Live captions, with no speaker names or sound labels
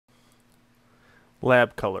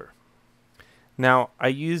Lab color. Now, I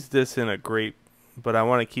use this in a grape, but I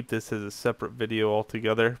want to keep this as a separate video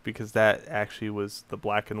altogether because that actually was the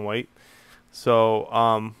black and white.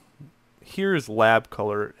 So, here's lab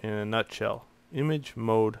color in a nutshell. Image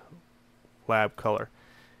mode lab color.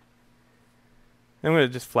 I'm going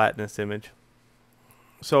to just flatten this image.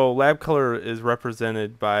 So lab color is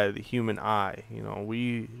represented by the human eye. You know,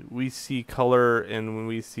 we see color, and when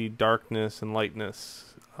we see darkness and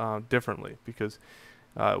lightness differently, because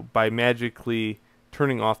by magically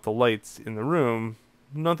turning off the lights in the room,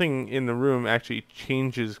 nothing in the room actually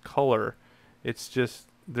changes color. It's just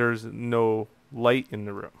there's no light in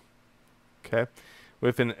the room. Okay,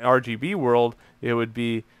 with an RGB world, it would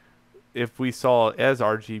be, if we saw it as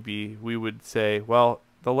RGB, we would say, well,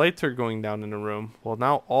 the lights are going down in the room. Well,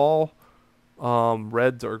 now all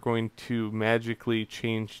reds are going to magically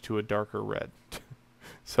change to a darker red.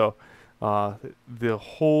 So the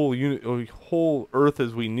whole Earth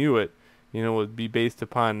as we knew it, you know, would be based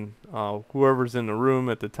upon whoever's in the room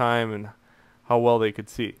at the time and how well they could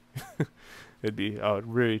see. It'd be a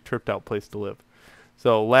really tripped out place to live.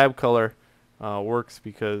 So lab color works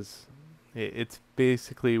because it's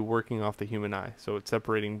basically working off the human eye. So it's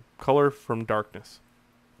separating color from darkness.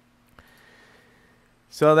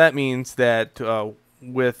 So that means that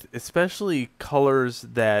with especially colors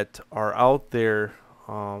that are out there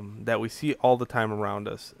that we see all the time around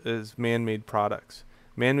us is man-made products.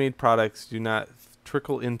 Man-made products do not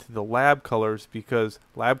trickle into the lab colors because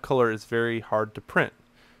lab color is very hard to print.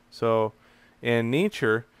 So in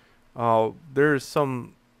nature, there's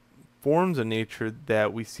some forms of nature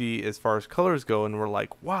that we see as far as colors go, and we're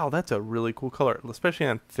like, wow, that's a really cool color. Especially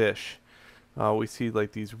on fish, we see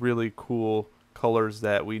like these really cool colors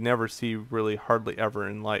that we never see really hardly ever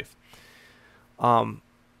in life.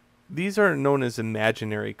 These are known as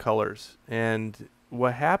imaginary colors, and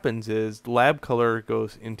what happens is lab color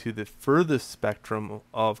goes into the furthest spectrum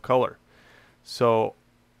of color. So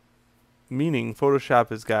meaning Photoshop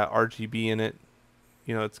has got RGB in it.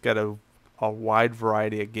 You know, it's got a wide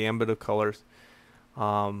variety, a gambit of colors,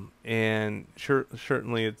 and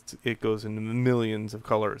certainly it goes into millions of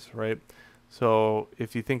colors, right? So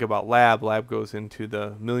if you think about lab goes into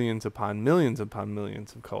the millions upon millions upon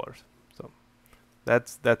millions of colors. So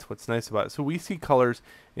that's what's nice about it. So we see colors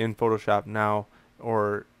in Photoshop now,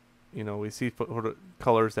 or you know, we see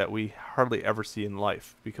colors that we hardly ever see in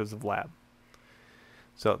life because of lab.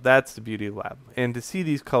 So that's the beauty of lab. And to see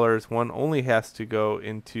these colors, one only has to go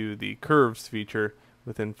into the curves feature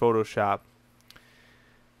within Photoshop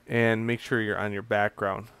and make sure you're on your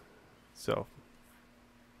background. So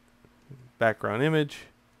background image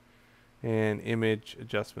and image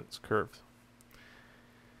adjustments curves.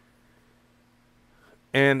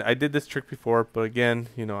 And I did this trick before, but again,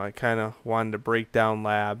 you know, I kind of wanted to break down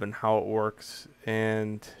lab and how it works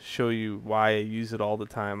and show you why I use it all the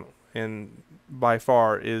time, and by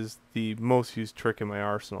far is the most used trick in my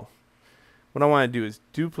arsenal. What I want to do is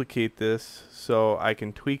duplicate this so I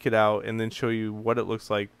can tweak it out and then show you what it looks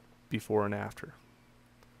like before and after.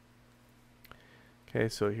 Okay,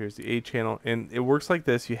 so here's the A channel, and it works like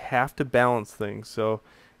this. You have to balance things. So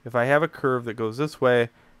if I have a curve that goes this way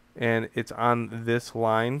and it's on this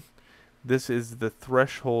line, this is the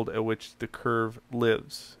threshold at which the curve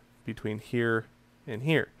lives, between here and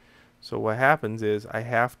here. So what happens is I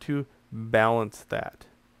have to balance that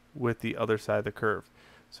with the other side of the curve.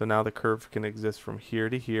 So now the curve can exist from here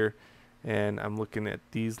to here, and I'm looking at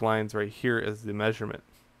these lines right here as the measurement.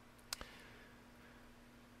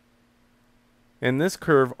 And this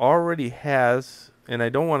curve already has, and I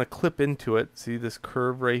don't want to clip into it. See this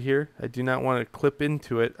curve right here? I do not want to clip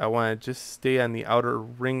into it. I want to just stay on the outer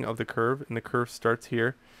ring of the curve, and the curve starts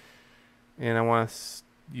here. And I want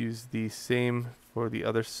to use the same for the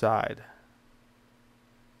other side.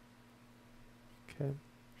 Okay.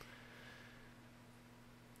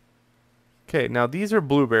 Okay, now these are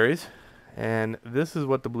blueberries, and this is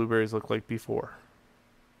what the blueberries look like before.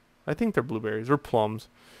 I think they're blueberries or plums.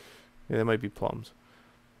 Yeah, they might be plums.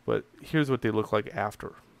 But here's what they look like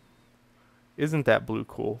after. Isn't that blue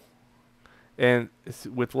cool? And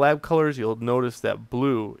with lab colors, you'll notice that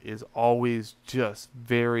blue is always just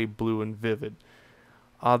very blue and vivid.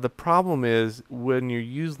 The problem is when you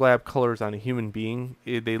use lab colors on a human being,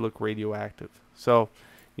 they look radioactive. So,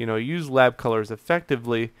 you know, use lab colors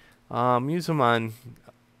effectively. Use them on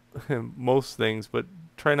most things, but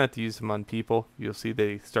try not to use them on people. You'll see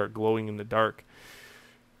they start glowing in the dark.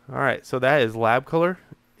 Alright, so that is lab color,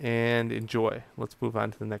 and enjoy. Let's move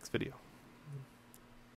on to the next video.